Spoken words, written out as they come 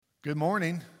Good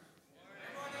morning.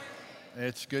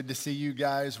 It's good to see you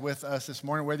guys with us this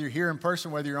morning, whether you're here in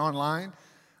person, whether you're online.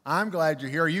 I'm glad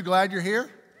you're here. Are you glad you're here?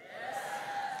 Yes.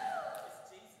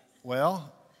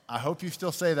 Well, I hope you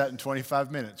still say that in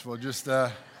 25 minutes. We'll just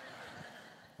let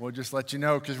you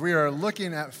know, because we are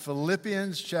looking at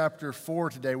Philippians chapter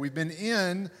 4 today. We've been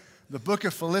in the book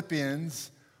of Philippians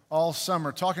all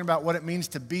summer, talking about what it means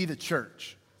to be the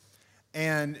church.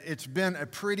 And it's been a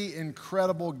pretty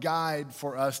incredible guide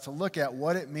for us to look at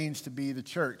what it means to be the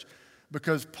church.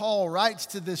 Because Paul writes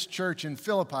to this church in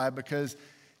Philippi because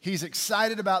he's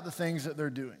excited about the things that they're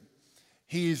doing.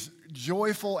 He's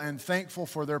joyful and thankful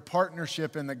for their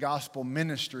partnership in the gospel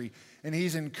ministry. And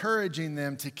he's encouraging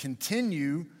them to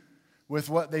continue with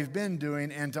what they've been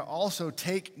doing and to also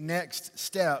take next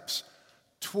steps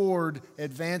toward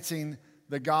advancing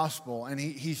the gospel. And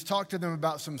he's talked to them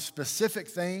about some specific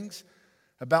things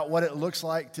about what it looks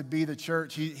like to be the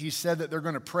church. He said that they're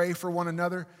going to pray for one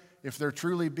another if they're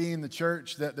truly being the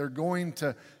church, that they're going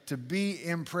to be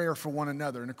in prayer for one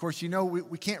another. And of course, you know,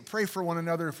 we can't pray for one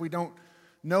another if we don't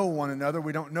know one another.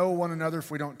 We don't know one another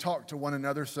if we don't talk to one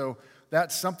another. So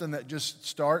that's something that just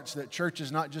starts, that church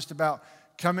is not just about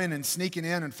coming and sneaking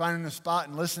in and finding a spot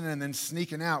and listening and then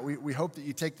sneaking out. We hope that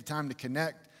you take the time to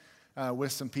connect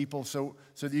with some people so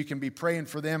that you can be praying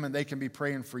for them and they can be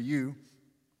praying for you.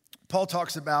 Paul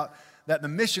talks about that the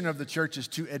mission of the church is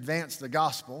to advance the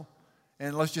gospel.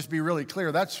 And let's just be really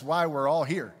clear, that's why we're all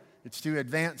here. It's to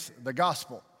advance the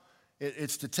gospel.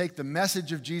 It's to take the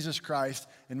message of Jesus Christ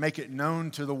and make it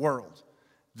known to the world.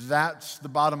 That's the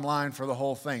bottom line for the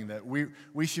whole thing, that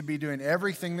we should be doing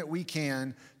everything that we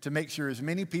can to make sure as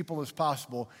many people as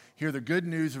possible hear the good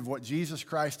news of what Jesus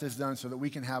Christ has done so that we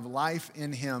can have life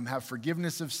in Him, have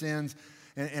forgiveness of sins,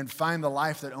 and find the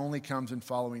life that only comes in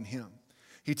following Him.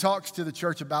 He talks to the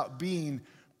church about being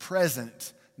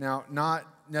present. Now, not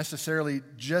necessarily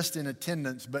just in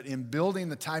attendance, but in building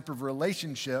the type of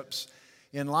relationships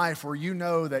in life where you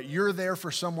know that you're there for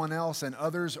someone else and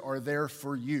others are there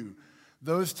for you.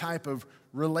 Those type of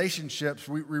relationships,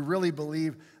 we really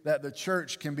believe that the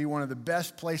church can be one of the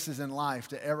best places in life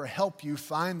to ever help you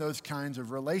find those kinds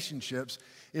of relationships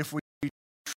if we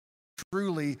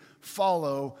truly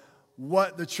follow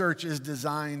what the church is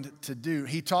designed to do.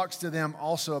 He talks to them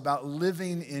also about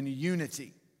living in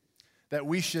unity, that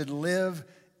we should live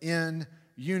in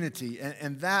unity.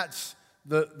 And that's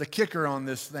the kicker on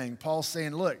this thing. Paul's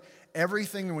saying, look,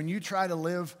 everything, when you try to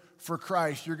live for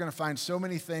Christ, you're going to find so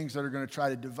many things that are going to try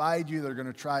to divide you, that are going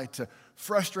to try to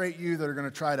frustrate you, that are going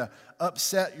to try to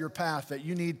upset your path, that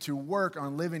you need to work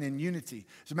on living in unity.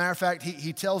 As a matter of fact,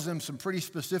 he tells them some pretty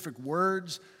specific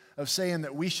words of saying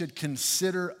that we should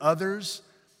consider others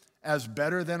as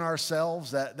better than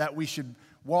ourselves, that we should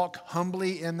walk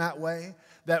humbly in that way,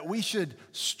 that we should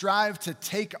strive to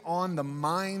take on the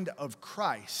mind of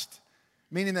Christ,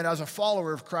 meaning that as a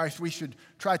follower of Christ, we should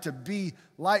try to be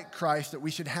like Christ, that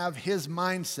we should have His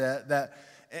mindset,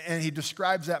 and he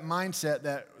describes that mindset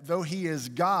that though He is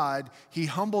God, He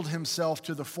humbled Himself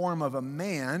to the form of a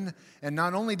man, and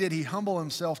not only did He humble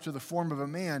Himself to the form of a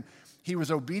man, He was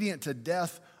obedient to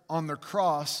death on the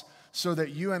cross so that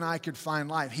you and I could find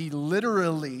life. He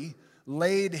literally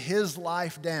laid His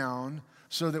life down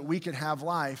so that we could have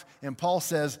life. And Paul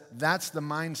says that's the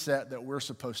mindset that we're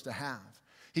supposed to have.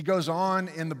 He goes on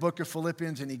in the book of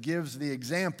Philippians and he gives the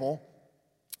example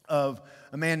of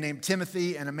a man named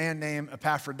Timothy and a man named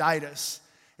Epaphroditus.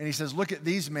 And he says, look at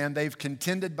these men. They've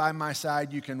contended by my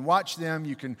side. You can watch them.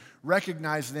 You can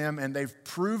recognize them. And they've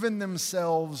proven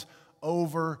themselves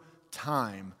over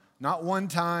time. Not one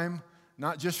time,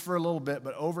 not just for a little bit,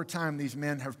 but over time these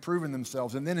men have proven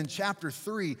themselves. And then in chapter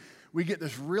 3, we get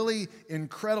this really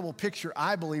incredible picture,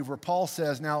 I believe, where Paul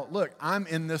says, now look, I'm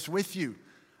in this with you.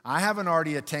 I haven't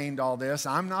already attained all this.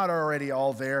 I'm not already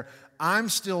all there. I'm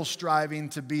still striving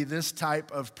to be this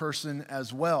type of person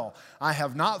as well. I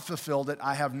have not fulfilled it.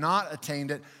 I have not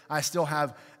attained it. I still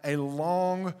have a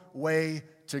long way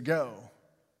to go.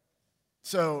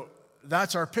 So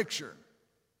that's our picture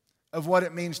of what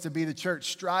it means to be the church,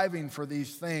 striving for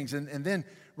these things. And then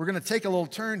we're going to take a little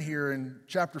turn here in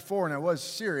chapter 4, and I was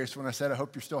serious when I said I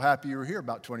hope you're still happy you were here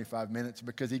about 25 minutes,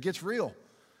 because he gets real.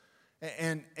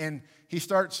 And he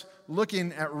starts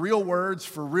looking at real words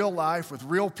for real life with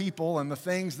real people and the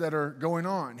things that are going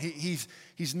on. He's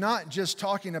not just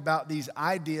talking about these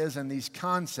ideas and these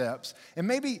concepts. And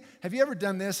maybe, have you ever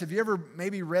done this? Have you ever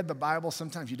maybe read the Bible?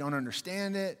 Sometimes you don't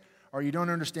understand it, or you don't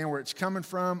understand where it's coming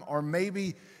from, or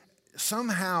maybe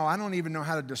somehow, I don't even know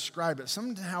how to describe it,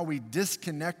 somehow we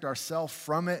disconnect ourselves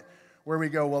from it, where we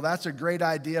go, well, that's a great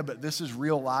idea, but this is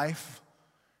real life.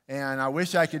 And I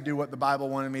wish I could do what the Bible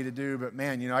wanted me to do, but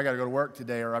man, I got to go to work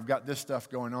today, or I've got this stuff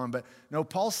going on. But no,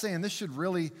 Paul's saying this should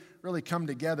really, really come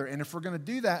together. And if we're going to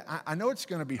do that, I know it's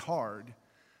going to be hard.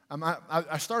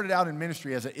 I started out in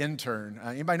ministry as an intern.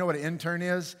 Anybody know what an intern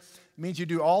is? It means you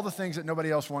do all the things that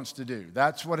nobody else wants to do.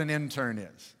 That's what an intern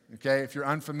is, okay, if you're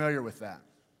unfamiliar with that.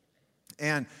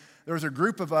 And there was a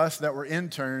group of us that were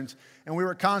interns, and we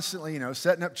were constantly,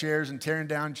 setting up chairs and tearing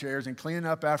down chairs and cleaning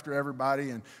up after everybody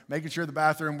and making sure the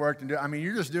bathroom worked.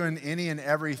 You're just doing any and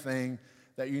everything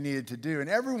that you needed to do. And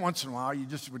every once in a while, you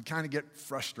just would kind of get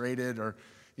frustrated, or,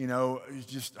 it's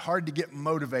just hard to get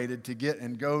motivated to get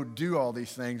and go do all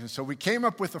these things. And so we came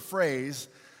up with a phrase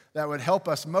that would help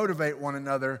us motivate one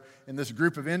another in this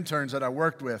group of interns that I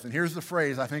worked with. And here's the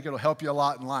phrase. I think it'll help you a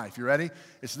lot in life. You ready?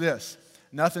 It's this: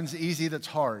 nothing's easy that's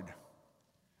hard.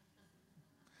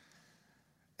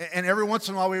 And every once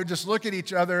in a while, we would just look at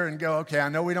each other and go, okay, I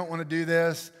know we don't want to do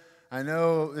this. I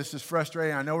know this is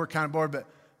frustrating. I know we're kind of bored,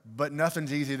 but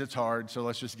nothing's easy that's hard, so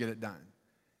let's just get it done.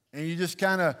 And you just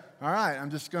kind of, all right, I'm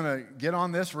just going to get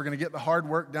on this. We're going to get the hard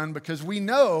work done, because we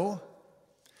know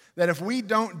that if we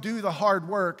don't do the hard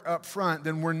work up front,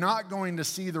 then we're not going to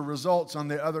see the results on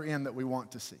the other end that we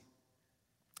want to see.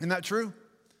 Isn't that true?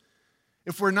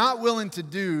 If we're not willing to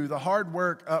do the hard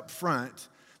work up front,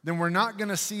 then we're not going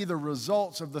to see the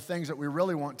results of the things that we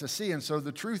really want to see. And so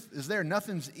the truth is there,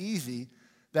 nothing's easy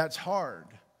that's hard.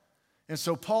 And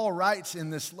so Paul writes in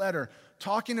this letter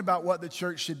talking about what the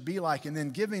church should be like, and then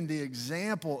giving the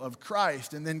example of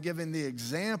Christ, and then giving the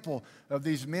example of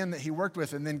these men that he worked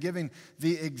with, and then giving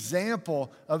the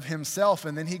example of himself.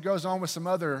 And then he goes on with some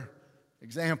other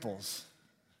examples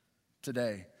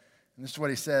today. And this is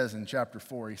what he says in chapter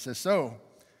 4. He says, "So,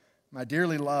 my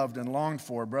dearly loved and longed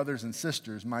for brothers and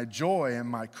sisters, my joy and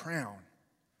my crown,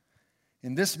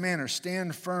 in this manner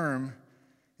stand firm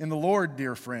in the Lord,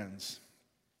 dear friends.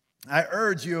 I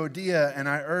urge Euodia and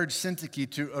I urge Syntyche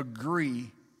to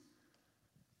agree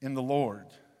in the Lord.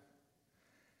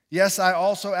 Yes, I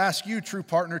also ask you, true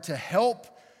partner, to help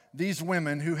these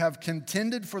women who have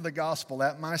contended for the gospel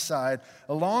at my side,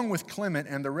 along with Clement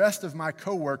and the rest of my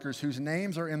co-workers whose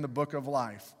names are in the book of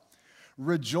life.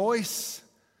 Rejoice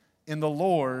in the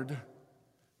Lord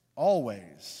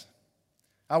always.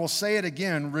 I will say it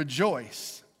again,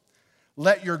 rejoice.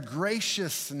 Let your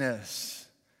graciousness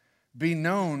be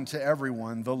known to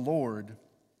everyone. The Lord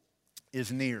is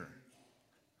near.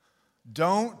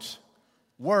 Don't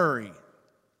worry.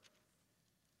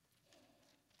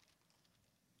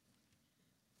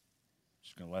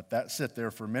 Just going to let that sit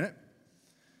there for a minute.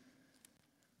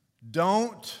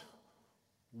 Don't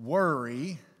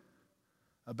worry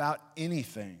about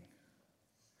anything,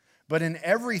 but in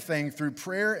everything through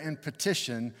prayer and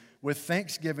petition with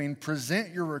thanksgiving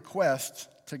present your requests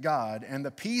to God, and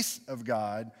the peace of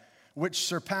God, which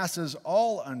surpasses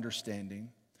all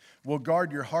understanding, will guard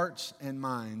your hearts and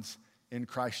minds in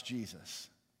Christ Jesus.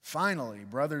 Finally,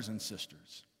 brothers and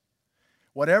sisters,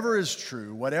 whatever is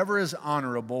true, whatever is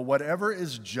honorable, whatever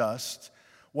is just,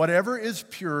 whatever is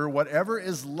pure, whatever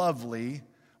is lovely,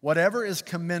 whatever is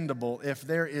commendable, if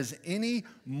there is any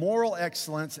moral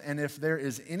excellence and if there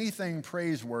is anything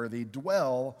praiseworthy,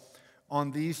 dwell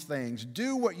on these things.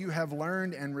 Do what you have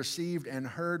learned and received and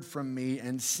heard from me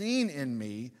and seen in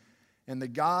me, and the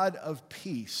God of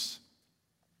peace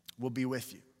will be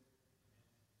with you."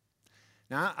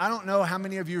 Now, I don't know how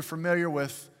many of you are familiar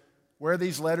with where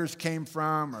these letters came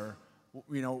from, or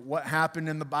what happened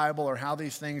in the Bible, or how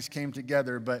these things came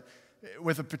together, but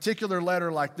with a particular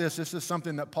letter like this is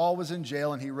something that Paul was in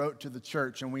jail and he wrote to the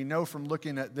church. And we know from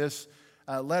looking at this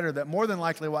letter that more than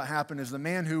likely what happened is the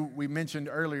man who we mentioned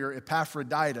earlier,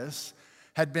 Epaphroditus,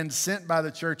 had been sent by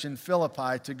the church in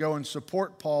Philippi to go and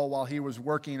support Paul while he was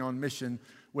working on mission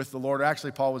with the Lord.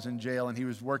 Actually, Paul was in jail and he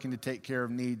was working to take care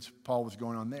of needs Paul was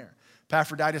going on there.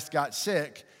 Epaphroditus got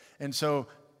sick, and so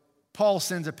Paul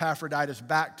sends Epaphroditus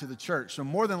back to the church. So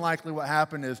more than likely what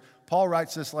happened is Paul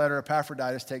writes this letter,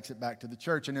 Epaphroditus takes it back to the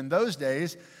church. And in those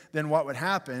days, then what would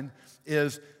happen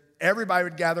is everybody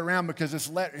would gather around, because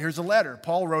here's a letter.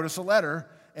 Paul wrote us a letter,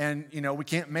 and we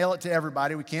can't mail it to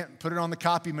everybody. We can't put it on the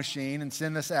copy machine and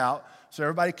send this out. So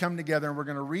everybody come together and we're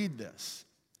going to read this.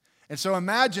 And so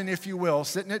imagine, if you will,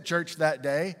 sitting at church that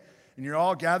day, and you're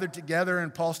all gathered together,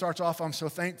 and Paul starts off, "I'm so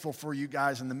thankful for you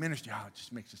guys in the ministry." Oh, it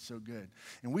just makes it so good.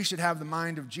 And we should have the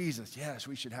mind of Jesus. Yes,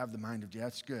 we should have the mind of Jesus.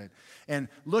 That's good. And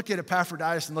look at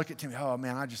Epaphroditus and look at Timothy. Oh,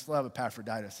 man, I just love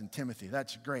Epaphroditus and Timothy.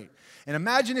 That's great. And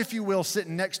imagine, if you will,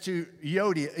 sitting next to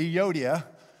Euodia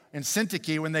and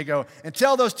Syntyche when they go, "And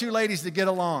tell those two ladies to get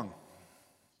along."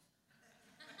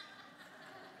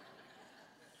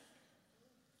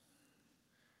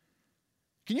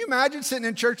 Can you imagine sitting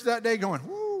in church that day going,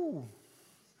 whoo,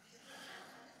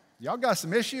 y'all got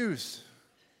some issues.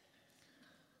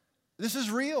 This is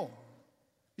real.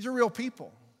 These are real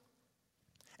people.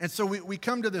 And so we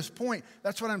come to this point.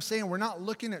 That's what I'm saying. We're not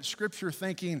looking at Scripture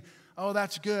thinking, oh,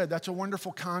 that's good. That's a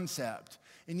wonderful concept.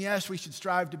 And yes, we should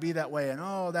strive to be that way. And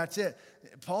oh, that's it.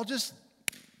 Paul just,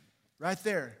 right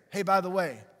there. Hey, by the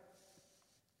way,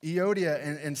 Euodia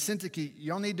and Syntyche,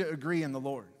 y'all need to agree in the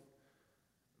Lord.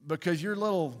 Because your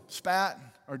little spat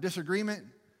or disagreement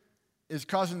is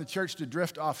causing the church to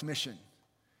drift off mission.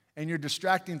 And you're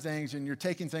distracting things and you're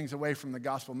taking things away from the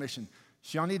gospel mission.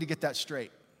 So y'all need to get that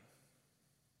straight.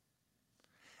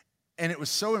 And it was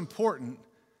so important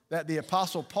that the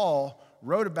Apostle Paul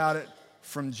wrote about it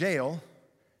from jail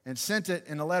and sent it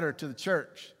in a letter to the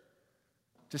church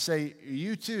to say,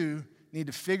 you too need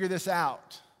to figure this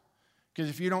out. Because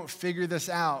if you don't figure this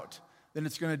out, then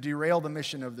it's going to derail the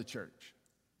mission of the church.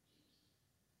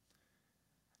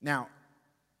 Now,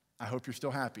 I hope you're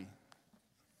still happy.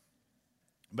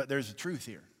 But there's a truth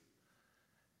here.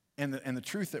 And the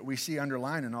truth that we see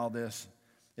underlying in all this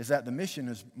is that the mission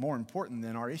is more important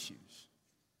than our issues.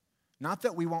 Not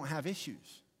that we won't have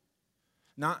issues.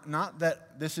 Not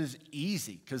that this is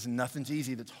easy, because nothing's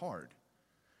easy that's hard.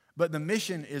 But the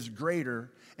mission is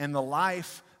greater, and the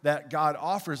life that God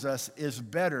offers us is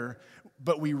better,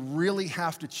 but we really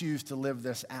have to choose to live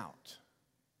this out.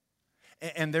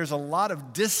 And there's a lot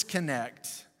of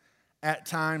disconnect at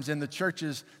times in the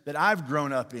churches that I've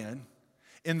grown up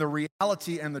in the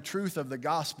reality and the truth of the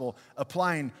gospel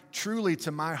applying truly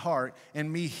to my heart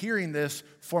and me hearing this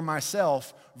for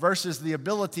myself versus the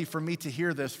ability for me to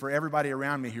hear this for everybody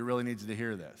around me who really needs to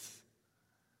hear this.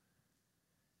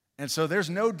 And so there's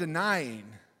no denying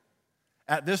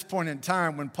at this point in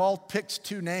time when Paul picks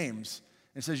two names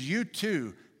and says, you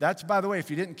too. That's, by the way,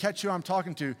 if you didn't catch who I'm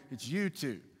talking to, it's you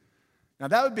too. Now,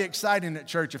 that would be exciting at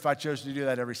church if I chose to do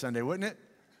that every Sunday, wouldn't it?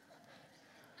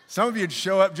 Some of you would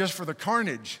show up just for the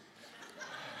carnage.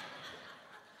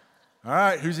 All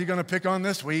right, who's he going to pick on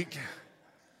this week?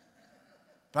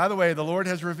 By the way, the Lord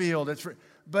has revealed.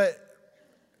 But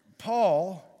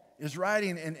Paul is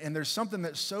writing, and there's something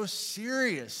that's so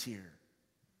serious here.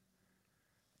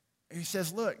 He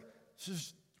says, look, this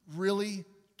is really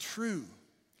true.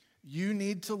 You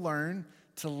need to learn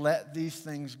to let these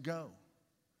things go.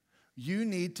 You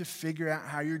need to figure out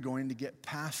how you're going to get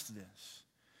past this.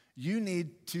 You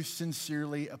need to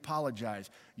sincerely apologize.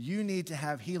 You need to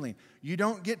have healing. You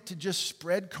don't get to just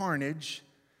spread carnage,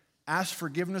 ask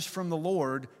forgiveness from the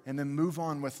Lord, and then move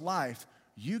on with life.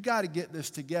 You got to get this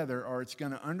together, or it's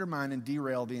going to undermine and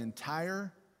derail the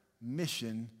entire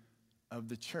mission of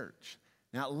the church.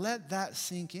 Now, let that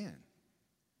sink in.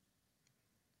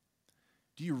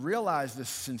 Do you realize the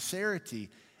sincerity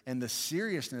and the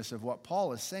seriousness of what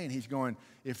Paul is saying? He's going,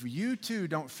 if you too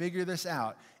don't figure this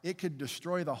out, it could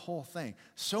destroy the whole thing.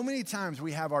 So many times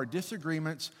we have our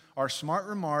disagreements, our smart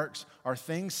remarks, our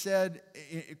things said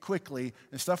quickly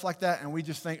and stuff like that, and we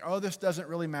just think, oh, this doesn't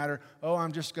really matter. Oh,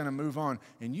 I'm just going to move on.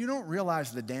 And you don't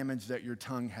realize the damage that your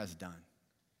tongue has done.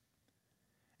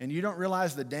 And you don't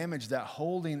realize the damage that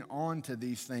holding on to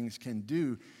these things can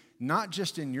do, not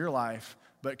just in your life,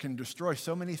 but can destroy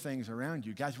so many things around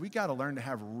you. Guys, we got to learn to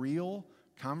have real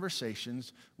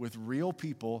conversations with real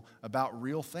people about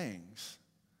real things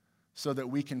so that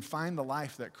we can find the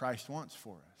life that Christ wants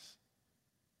for us.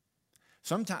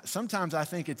 Sometimes I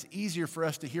think it's easier for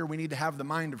us to hear we need to have the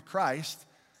mind of Christ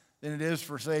than it is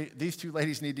for, say, these two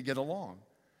ladies need to get along.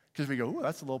 Because we go, ooh,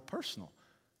 that's a little personal.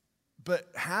 But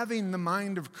having the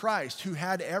mind of Christ, who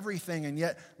had everything and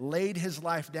yet laid his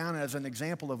life down as an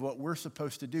example of what we're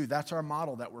supposed to do, that's our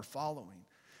model that we're following.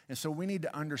 And so we need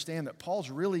to understand that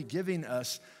Paul's really giving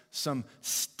us some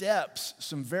steps,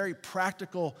 some very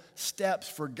practical steps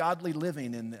for godly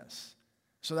living in this.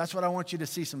 So that's what I want you to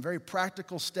see, some very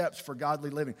practical steps for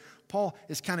godly living. Paul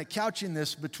is kind of couching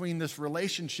this between this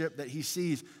relationship that he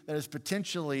sees that is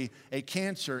potentially a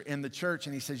cancer in the church,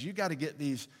 and he says, you got to get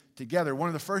these together. One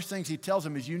of the first things he tells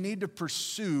them is you need to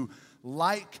pursue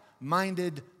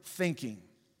like-minded thinking.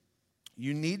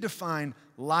 You need to find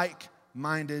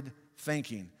like-minded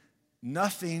thinking.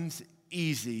 Nothing's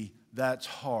easy that's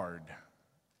hard.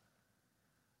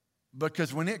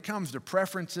 Because when it comes to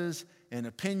preferences and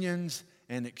opinions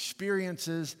and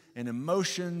experiences and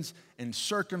emotions and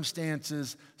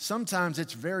circumstances, sometimes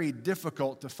it's very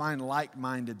difficult to find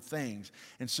like-minded things.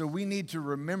 And so we need to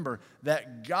remember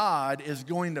that God is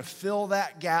going to fill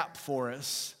that gap for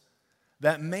us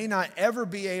that may not ever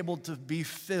be able to be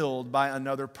filled by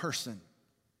another person.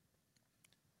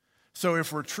 So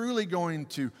if we're truly going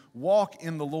to walk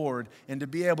in the Lord and to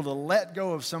be able to let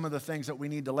go of some of the things that we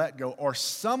need to let go, or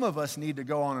some of us need to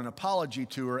go on an apology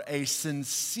tour, a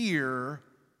sincere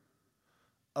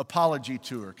apology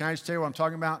tour. Can I just tell you what I'm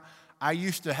talking about? I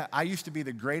used to be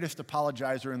the greatest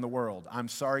apologizer in the world. I'm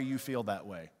sorry you feel that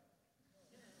way.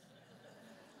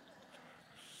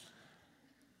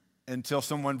 Until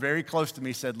someone very close to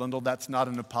me said, Lyndall, that's not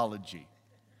an apology.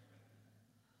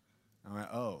 I went,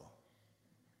 oh.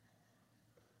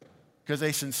 Because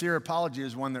a sincere apology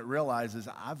is one that realizes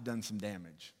I've done some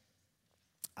damage.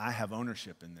 I have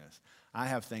ownership in this. I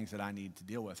have things that I need to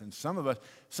deal with. And some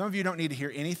of you don't need to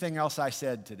hear anything else I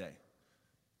said today.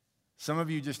 Some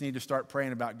of you just need to start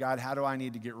praying about, God, how do I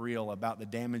need to get real about the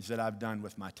damage that I've done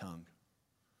with my tongue?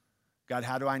 God,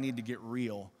 how do I need to get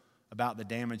real about the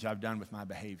damage I've done with my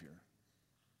behavior?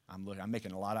 I'm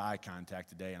making a lot of eye contact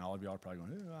today, and all of y'all are probably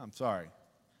going, I'm sorry.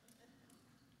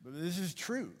 But this is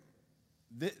true.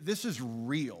 This is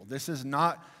real. This is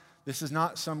not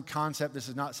some concept. This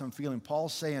is not some feeling.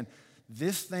 Paul's saying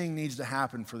this thing needs to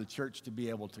happen for the church to be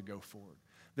able to go forward.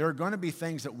 There are going to be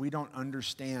things that we don't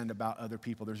understand about other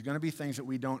people. There's going to be things that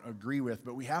we don't agree with,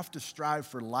 but we have to strive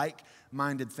for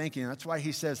like-minded thinking. That's why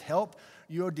he says, help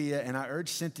Euodia, and I urge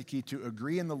Syntyche to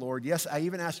agree in the Lord. Yes, I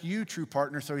even ask you, true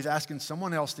partner, so he's asking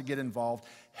someone else to get involved.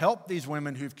 Help these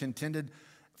women who've contended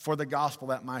for the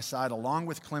gospel at my side, along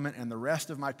with Clement and the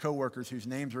rest of my co-workers whose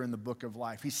names are in the book of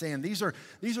life. He's saying these are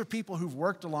people who've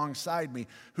worked alongside me,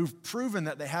 who've proven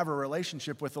that they have a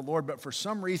relationship with the Lord, but for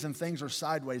some reason things are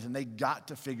sideways and they got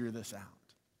to figure this out.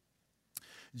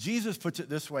 Jesus puts it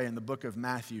this way in the book of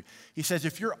Matthew. He says,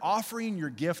 if you're offering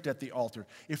your gift at the altar,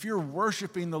 if you're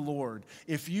worshiping the Lord,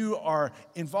 if you are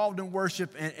involved in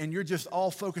worship and you're just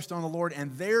all focused on the Lord,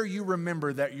 and there you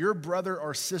remember that your brother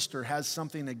or sister has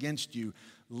something against you,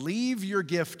 leave your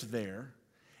gift there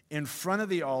in front of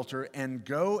the altar and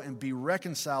go and be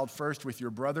reconciled first with your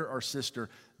brother or sister,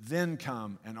 then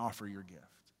come and offer your gift.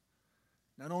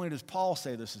 Not only does Paul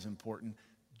say this is important,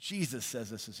 Jesus says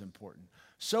this is important.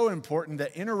 So important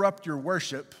that interrupt your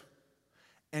worship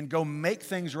and go make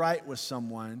things right with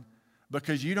someone,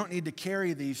 because you don't need to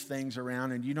carry these things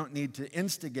around and you don't need to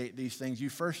instigate these things. You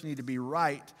first need to be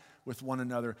right with one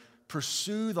another.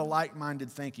 Pursue the like-minded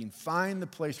thinking. Find the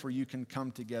place where you can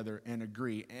come together and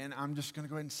agree. And I'm just going to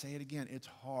go ahead and say it again. It's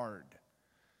hard.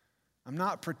 I'm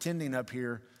not pretending up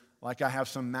here like I have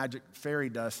some magic fairy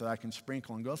dust that I can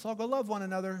sprinkle and go, let's all go love one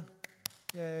another.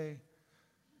 Yay.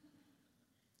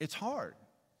 It's hard.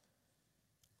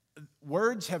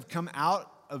 Words have come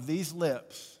out of these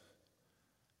lips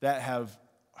that have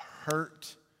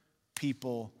hurt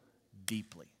people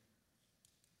deeply.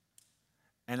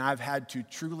 And I've had to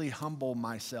truly humble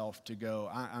myself to go,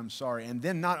 I'm sorry. And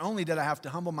then not only did I have to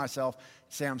humble myself,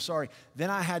 say I'm sorry, then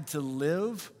I had to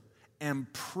live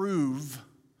and prove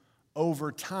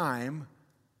over time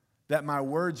that my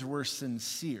words were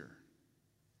sincere.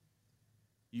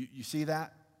 You see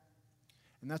that?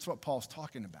 And that's what Paul's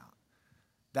talking about.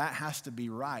 That has to be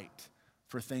right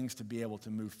for things to be able to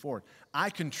move forward. I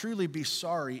can truly be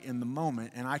sorry in the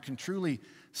moment, and I can truly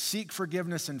seek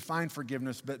forgiveness and find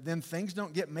forgiveness, but then things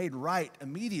don't get made right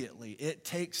immediately. It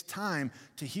takes time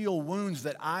to heal wounds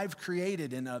that I've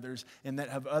created in others and that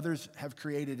others have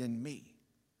created in me.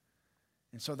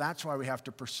 And so that's why we have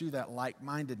to pursue that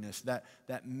like-mindedness, that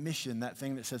mission, that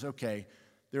thing that says, okay,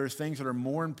 there are things that are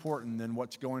more important than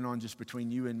what's going on just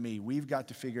between you and me. We've got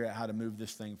to figure out how to move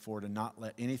this thing forward and not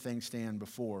let anything stand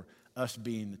before us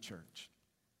being the church.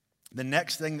 The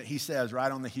next thing that he says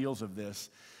right on the heels of this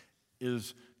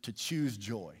is to choose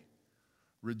joy.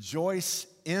 Rejoice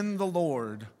in the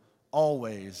Lord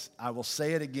always. I will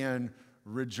say it again,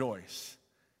 rejoice.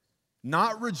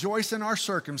 Not rejoice in our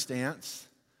circumstance,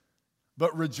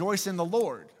 but rejoice in the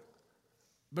Lord.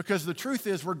 Because the truth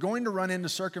is, we're going to run into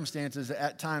circumstances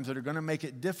at times that are going to make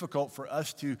it difficult for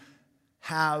us to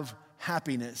have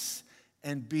happiness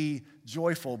and be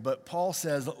joyful. But Paul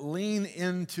says, lean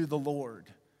into the Lord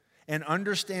and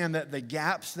understand that the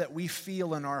gaps that we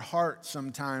feel in our heart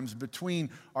sometimes between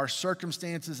our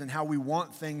circumstances and how we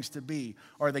want things to be,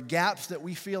 or the gaps that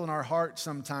we feel in our heart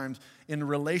sometimes in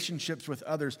relationships with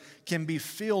others, can be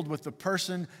filled with the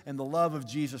person and the love of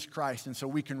Jesus Christ. And so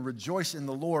we can rejoice in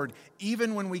the Lord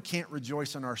even when we can't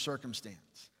rejoice in our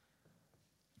circumstance.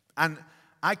 And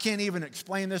I can't even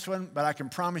explain this one, but I can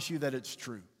promise you that it's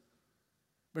true.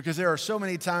 Because there are so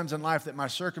many times in life that my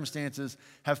circumstances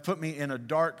have put me in a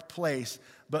dark place,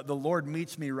 but the Lord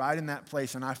meets me right in that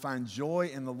place, and I find joy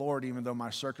in the Lord even though my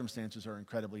circumstances are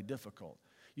incredibly difficult.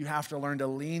 You have to learn to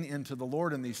lean into the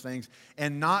Lord in these things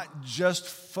and not just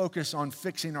focus on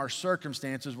fixing our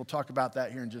circumstances. We'll talk about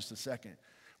that here in just a second.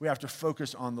 We have to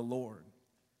focus on the Lord.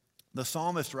 The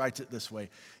psalmist writes it this way: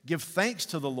 give thanks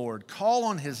to the Lord, call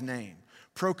on his name,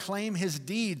 proclaim his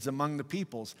deeds among the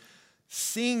peoples,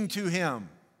 sing to him,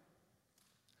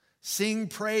 sing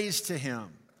praise to him,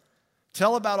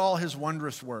 tell about all his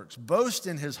wondrous works, boast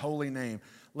in his holy name.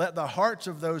 Let the hearts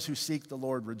of those who seek the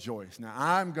Lord rejoice. Now,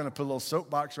 I'm going to put a little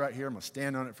soapbox right here. I'm going to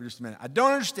stand on it for just a minute. I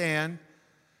don't understand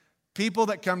people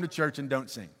that come to church and don't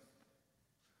sing.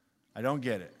 I don't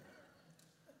get it.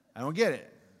 I don't get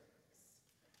it.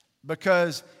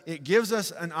 Because it gives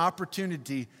us an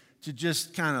opportunity to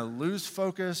just kind of lose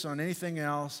focus on anything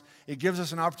else. It gives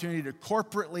us an opportunity to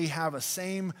corporately have a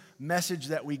same message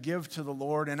that we give to the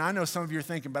Lord. And I know some of you are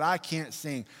thinking, but I can't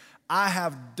sing. I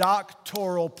have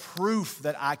doctoral proof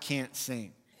that I can't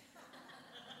sing.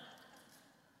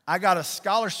 I got a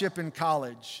scholarship in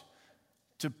college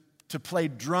to play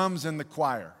drums in the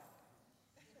choir.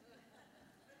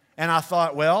 And I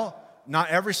thought, well, not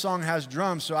every song has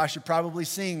drums, so I should probably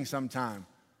sing sometime.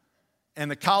 And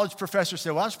the college professor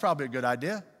said, well, that's probably a good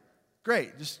idea.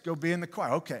 Great, just go be in the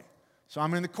choir. Okay. So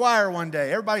I'm in the choir one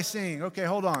day. Everybody sing. Okay,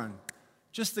 hold on.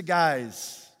 Just the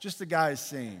guys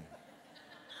sing.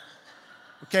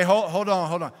 Okay, hold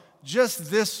on.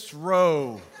 Just this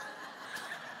row.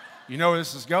 You know where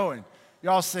this is going.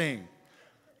 Y'all sing.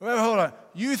 Wait, hold on.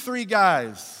 You three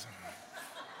guys.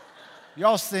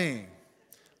 Y'all sing.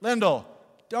 Lyndall,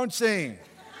 don't sing.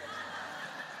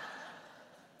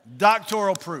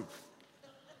 Doctoral proof.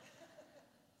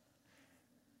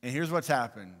 And here's what's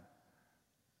happened.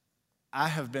 I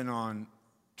have been on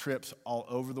trips all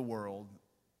over the world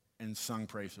and sung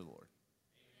praise to the Lord.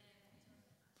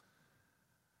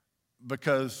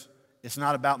 Because it's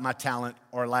not about my talent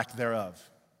or lack thereof.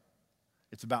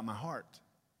 It's about my heart.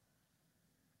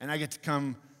 And I get to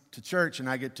come to church and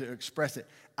I get to express it.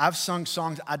 I've sung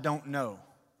songs I don't know.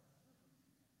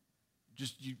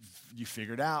 Just you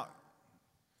figure it out.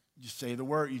 You say the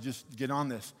word, you just get on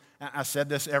this. I said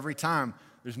this every time.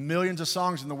 There's millions of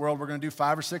songs in the world. We're going to do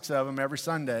 5 or 6 of them every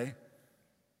Sunday.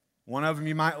 One of them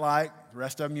you might like, the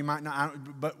rest of them you might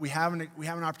not. But we have an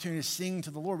opportunity to sing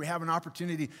to the Lord. We have an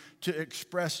opportunity to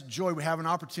express joy. We have an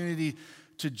opportunity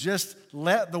to just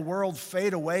let the world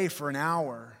fade away for an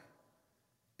hour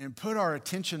and put our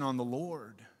attention on the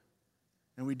Lord.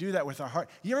 And we do that with our heart.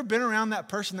 You ever been around that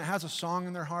person that has a song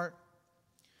in their heart?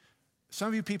 Some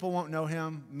of you people won't know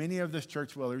him. Many of this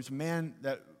church will. There's a man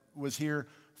that was here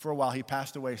for a while. He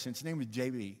passed away since. His name was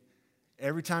JB.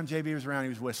 Every time JB was around, he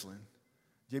was whistling.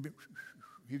 JB,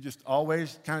 he was just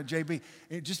always kind of JB.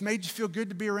 And it just made you feel good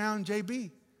to be around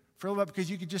JB for a little bit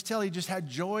because you could just tell he just had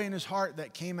joy in his heart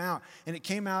that came out. And it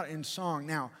came out in song.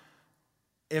 Now,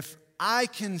 if I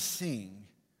can sing,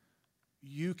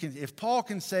 you can. If Paul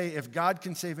can say, if God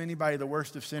can save anybody, the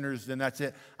worst of sinners, then that's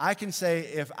it. I can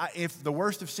say, if the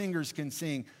worst of singers can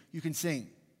sing, you can sing.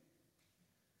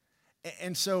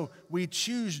 And so we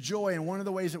choose joy, and one of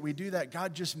the ways that we do that,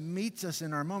 God just meets us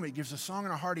in our moment. He gives a song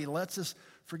in our heart. He lets us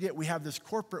forget we have this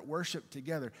corporate worship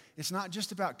together. It's not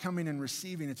just about coming and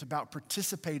receiving. It's about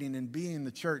participating and being in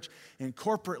the church and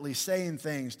corporately saying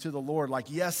things to the Lord like,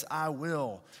 yes, I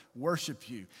will worship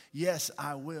you. Yes,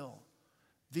 I will.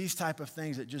 These type of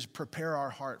things that just prepare our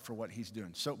heart for what he's doing.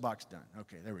 Soapbox done.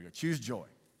 Okay, there we go. Choose joy.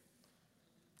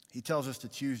 He tells us to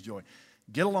choose joy.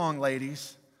 Get along,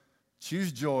 ladies.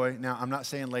 Choose joy. Now, I'm not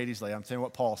saying ladies, I'm saying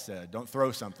what Paul said. Don't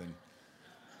throw something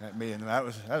at me. And that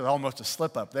was almost a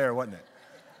slip up there, wasn't it?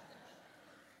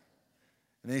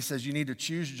 And then he says you need to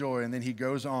choose joy. And then he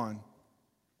goes on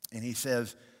and he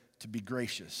says to be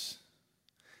gracious.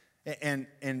 And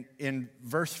in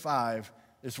verse 5,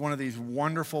 it's one of these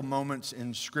wonderful moments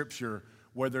in Scripture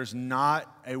where there's not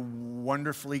a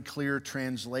wonderfully clear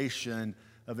translation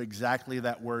of exactly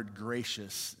that word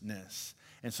graciousness.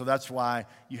 And so that's why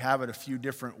you have it a few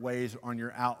different ways on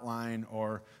your outline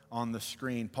or on the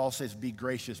screen. Paul says, be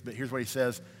gracious, but here's what he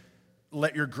says.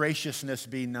 Let your graciousness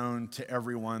be known to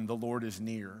everyone. The Lord is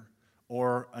near.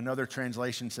 Or another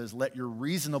translation says, let your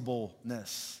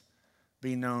reasonableness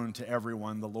be known to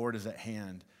everyone. The Lord is at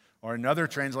hand. Or another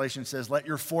translation says, let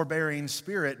your forbearing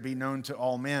spirit be known to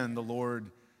all men. The Lord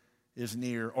is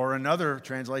near. Or another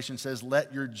translation says,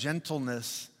 let your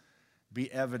gentleness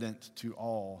be evident to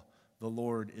all. The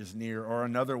Lord is near. Or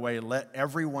another way, let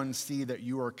everyone see that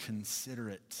you are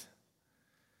considerate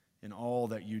in all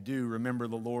that you do. Remember,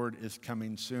 the Lord is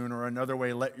coming soon. Or another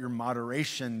way, let your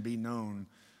moderation be known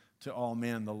to all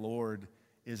men. The Lord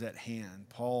is at hand.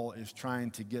 Paul is trying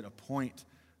to get a point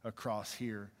across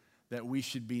here that we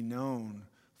should be known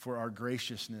for our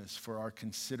graciousness, for our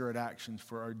considerate actions,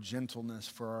 for our gentleness,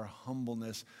 for our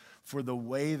humbleness, for the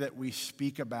way that we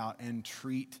speak about and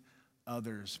treat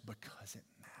others because it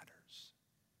matters.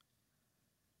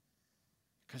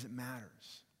 Because it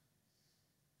matters.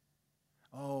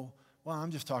 Oh, well,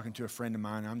 I'm just talking to a friend of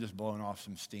mine. I'm just blowing off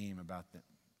some steam about that.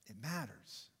 It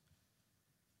matters.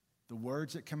 The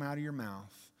words that come out of your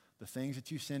mouth, the things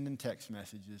that you send in text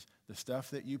messages, the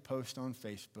stuff that you post on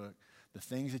Facebook, the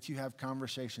things that you have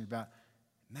conversations about,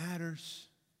 it matters.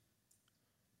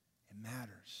 It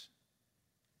matters.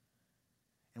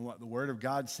 And what the Word of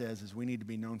God says is we need to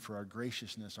be known for our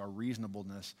graciousness, our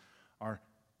reasonableness, our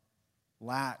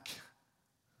lack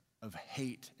of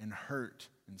hate and hurt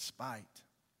and spite.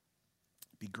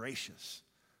 Be gracious.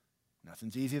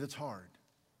 Nothing's easy that's hard.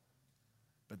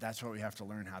 But that's what we have to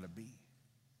learn how to be.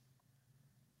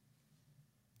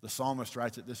 The psalmist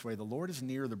writes it this way: the Lord is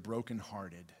near the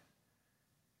brokenhearted,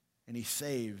 and he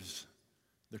saves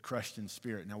the crushed in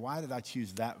spirit. Now, why did I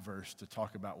choose that verse to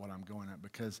talk about what I'm going at?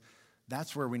 Because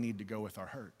that's where we need to go with our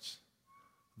hurts.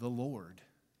 The Lord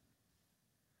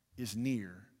is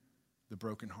near the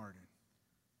brokenhearted.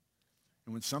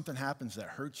 And when something happens that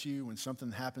hurts you, when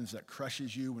something happens that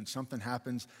crushes you, when something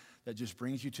happens that just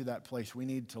brings you to that place, we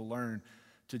need to learn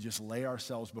to just lay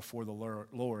ourselves before the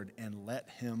Lord and let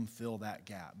him fill that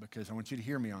gap. Because I want you to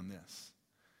hear me on this.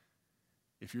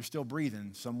 If you're still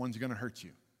breathing, someone's going to hurt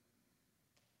you.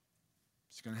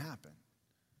 It's going to happen.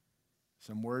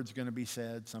 Some words are going to be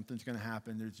said. Something's going to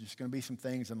happen. There's just going to be some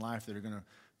things in life that are going to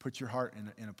put your heart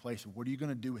in a place of what are you going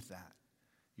to do with that?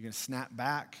 You're going to snap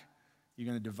back? You're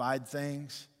going to divide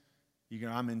things?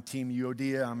 I'm in Team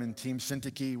Euodia. I'm in Team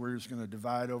Syntyche. We're just going to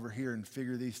divide over here and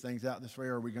figure these things out this way?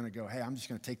 Or are we going to go, hey, I'm just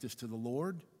going to take this to the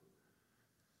Lord,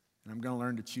 and I'm going to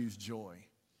learn to choose joy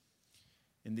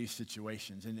in these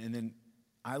situations? And then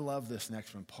I love this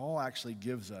next one. Paul actually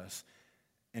gives us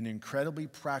an incredibly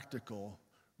practical,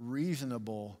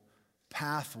 reasonable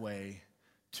pathway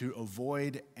to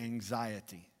avoid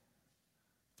anxiety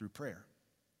through prayer.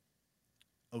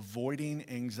 Avoiding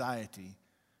anxiety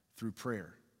through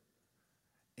prayer.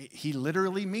 He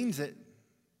literally means it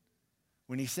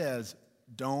when he says,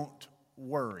 don't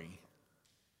worry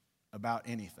about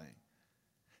anything.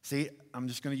 See, I'm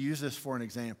just going to use this for an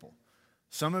example.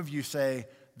 Some of you say,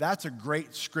 that's a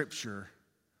great scripture.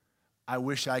 I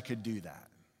wish I could do that.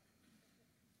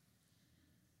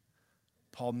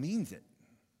 Paul means it.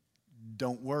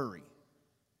 Don't worry.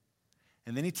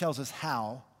 And then he tells us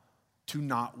how to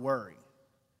not worry.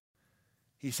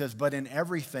 He says, but in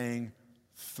everything,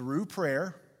 through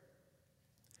prayer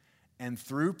and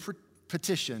through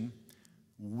petition,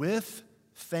 with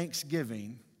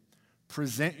thanksgiving,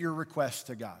 present your requests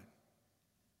to God.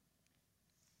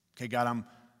 Okay, God,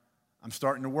 I'm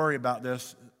starting to worry about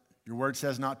this. Your word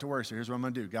says not to worry, so here's what I'm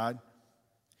going to do. God,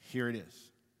 here it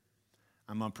is.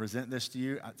 I'm going to present this to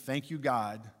you. Thank you,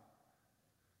 God,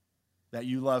 that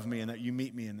you love me and that you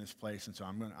meet me in this place. And so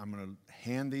I'm going to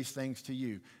hand these things to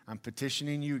you. I'm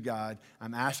petitioning you, God.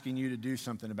 I'm asking you to do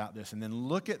something about this. And then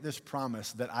look at this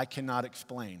promise that I cannot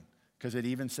explain, because it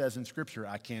even says in Scripture,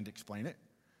 I can't explain it.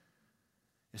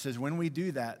 It says when we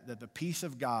do that, that the peace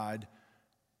of God,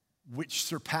 which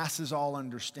surpasses all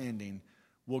understanding,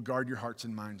 will guard your hearts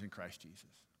and minds in Christ Jesus.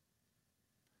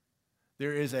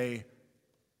 There is a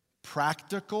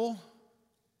practical,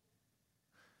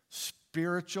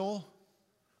 spiritual,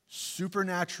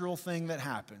 supernatural thing that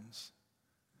happens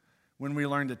when we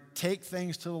learn to take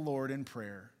things to the Lord in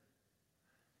prayer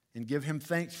and give him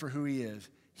thanks for who he is.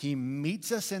 He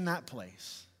meets us in that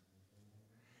place,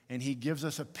 and he gives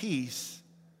us a peace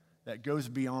that goes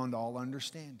beyond all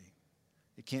understanding.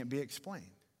 It can't be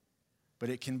explained, but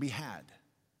it can be had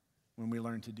when we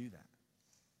learn to do that.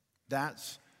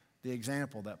 That's the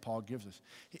example that Paul gives us.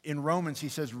 In Romans, he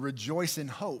says, rejoice in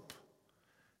hope,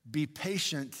 be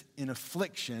patient in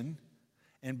affliction,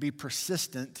 and be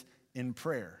persistent in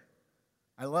prayer.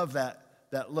 I love that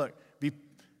look.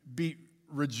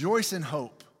 Rejoice in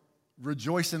hope.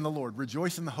 Rejoice in the Lord.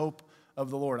 Rejoice in the hope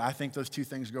of the Lord. I think those two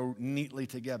things go neatly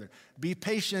together. Be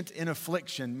patient in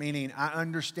affliction, meaning I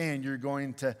understand you're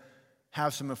going to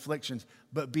have some afflictions,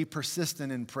 but be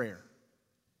persistent in prayer.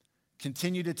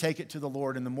 Continue to take it to the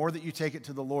Lord, and the more that you take it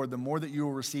to the Lord, the more that you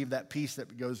will receive that peace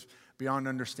that goes beyond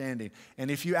understanding.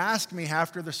 And if you ask me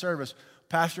after the service,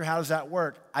 Pastor, how does that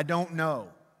work? I don't know.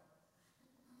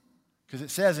 Because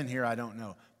it says in here, I don't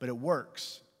know. But it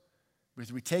works.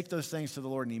 Because we take those things to the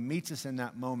Lord, and he meets us in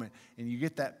that moment, and you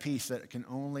get that peace that can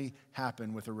only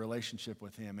happen with a relationship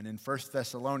with him. And in 1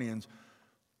 Thessalonians,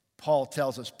 Paul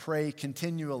tells us, pray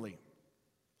continually.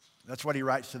 That's what he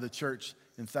writes to the church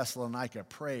in Thessalonica,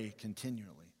 pray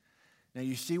continually. Now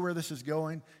you see where this is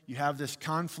going? You have this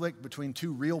conflict between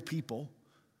two real people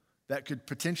that could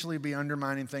potentially be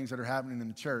undermining things that are happening in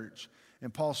the church.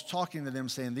 And Paul's talking to them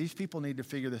saying, these people need to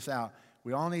figure this out.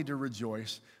 We all need to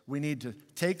rejoice. We need to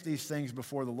take these things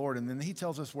before the Lord. And then he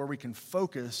tells us where we can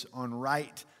focus on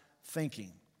right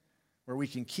thinking, where we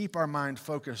can keep our mind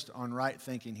focused on right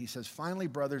thinking. He says, finally,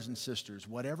 brothers and sisters,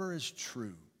 whatever is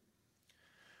true,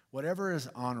 whatever is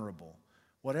honorable,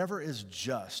 whatever is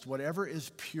just, whatever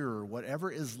is pure,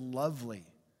 whatever is lovely,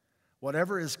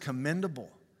 whatever is commendable,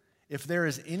 if there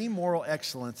is any moral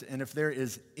excellence and if there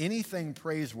is anything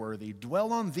praiseworthy,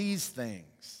 dwell on these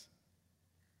things.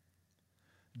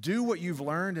 Do what you've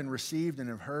learned and received and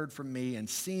have heard from me and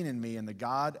seen in me, and the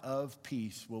God of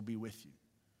peace will be with you.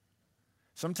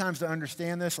 Sometimes to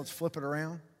understand this, let's flip it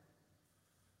around.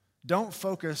 Don't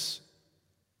focus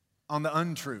on the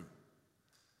untrue.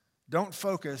 Don't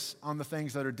focus on the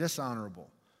things that are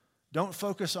dishonorable. Don't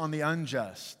focus on the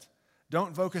unjust.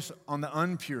 Don't focus on the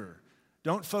impure.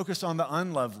 Don't focus on the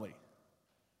unlovely.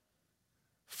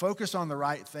 Focus on the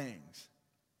right things.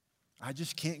 I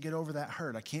just can't get over that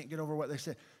hurt. I can't get over what they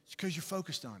said. It's because you're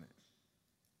focused on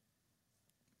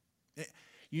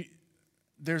it.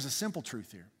 There's a simple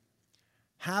truth here.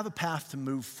 Have a path to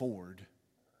move forward,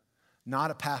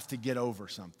 not a path to get over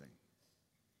something.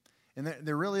 And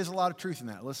there really is a lot of truth in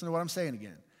that. Listen to what I'm saying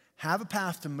again. Have a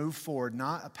path to move forward,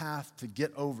 not a path to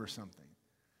get over something.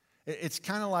 It's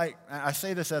kind of like, I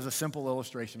say this as a simple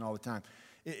illustration all the time.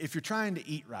 If you're trying to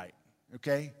eat right,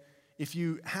 okay? If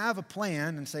you have a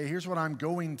plan and say, here's what I'm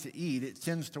going to eat, it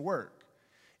tends to work.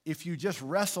 If you just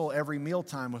wrestle every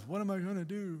mealtime with, what am I going to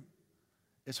do?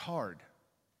 It's hard.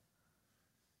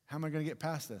 How am I going to get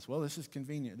past this? Well, this is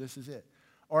convenient. This is it.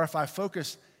 Or if I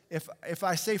focus, if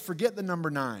I say, forget the number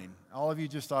 9, all of you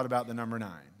just thought about the number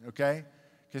 9, okay?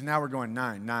 Because now we're going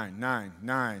 9, 9, 9,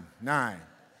 9, 9,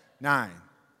 9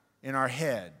 in our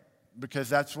head, because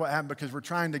that's what happened, because we're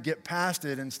trying to get past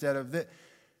it instead of this.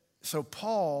 So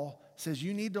Paul says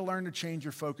you need to learn to change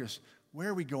your focus. Where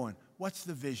are we going? What's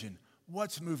the vision?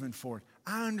 What's moving forward?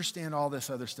 I understand all this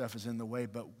other stuff is in the way,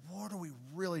 but what are we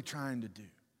really trying to do?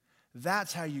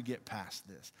 That's how you get past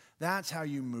this. That's how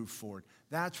you move forward.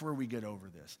 That's where we get over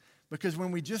this. Because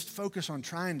when we just focus on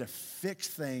trying to fix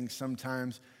things,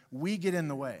 sometimes we get in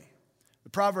the way. The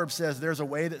proverb says there's a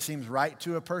way that seems right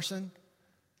to a person,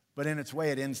 but in its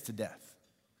way it ends to death.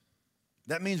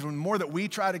 That means when more that we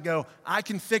try to go, I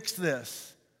can fix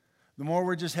this, the more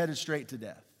we're just headed straight to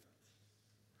death.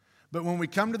 But when we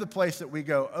come to the place that we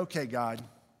go, okay, God,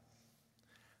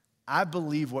 I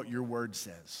believe what your word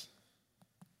says.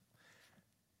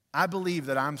 I believe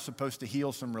that I'm supposed to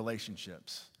heal some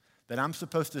relationships, that I'm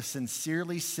supposed to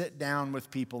sincerely sit down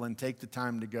with people and take the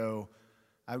time to go,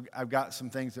 I've got some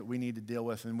things that we need to deal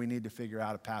with and we need to figure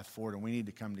out a path forward and we need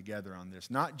to come together on this.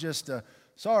 Not just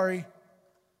sorry,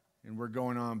 and we're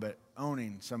going on, but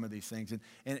owning some of these things.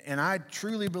 And I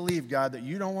truly believe, God, that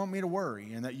you don't want me to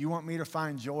worry and that you want me to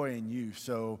find joy in you.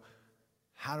 So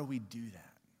how do we do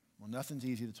that? Well, nothing's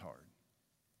easy that's hard.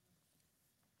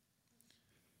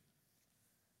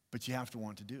 But you have to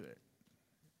want to do it.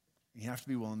 You have to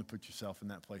be willing to put yourself in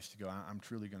that place to go, I'm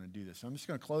truly going to do this. So I'm just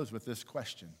going to close with this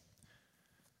question.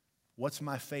 What's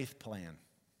my faith plan?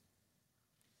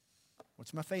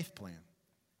 What's my faith plan?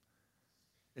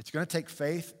 It's going to take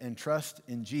faith and trust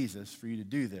in Jesus for you to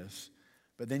do this,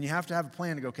 but then you have to have a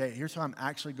plan to go, okay, here's how I'm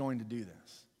actually going to do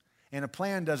this. And a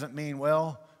plan doesn't mean,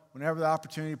 well, whenever the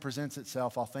opportunity presents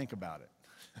itself, I'll think about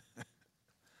it.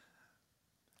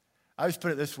 I just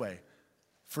put it this way.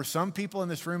 For some people in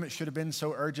this room, it should have been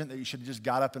so urgent that you should have just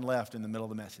got up and left in the middle of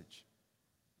the message.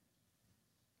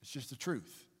 It's just the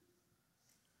truth.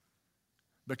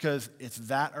 Because it's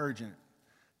that urgent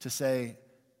to say,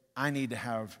 I need to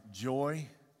have joy.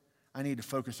 I need to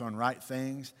focus on right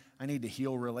things. I need to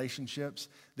heal relationships.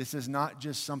 This is not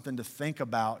just something to think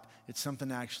about. It's something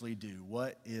to actually do.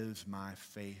 What is my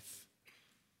faith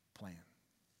plan?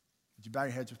 Would you bow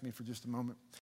your heads with me for just a moment?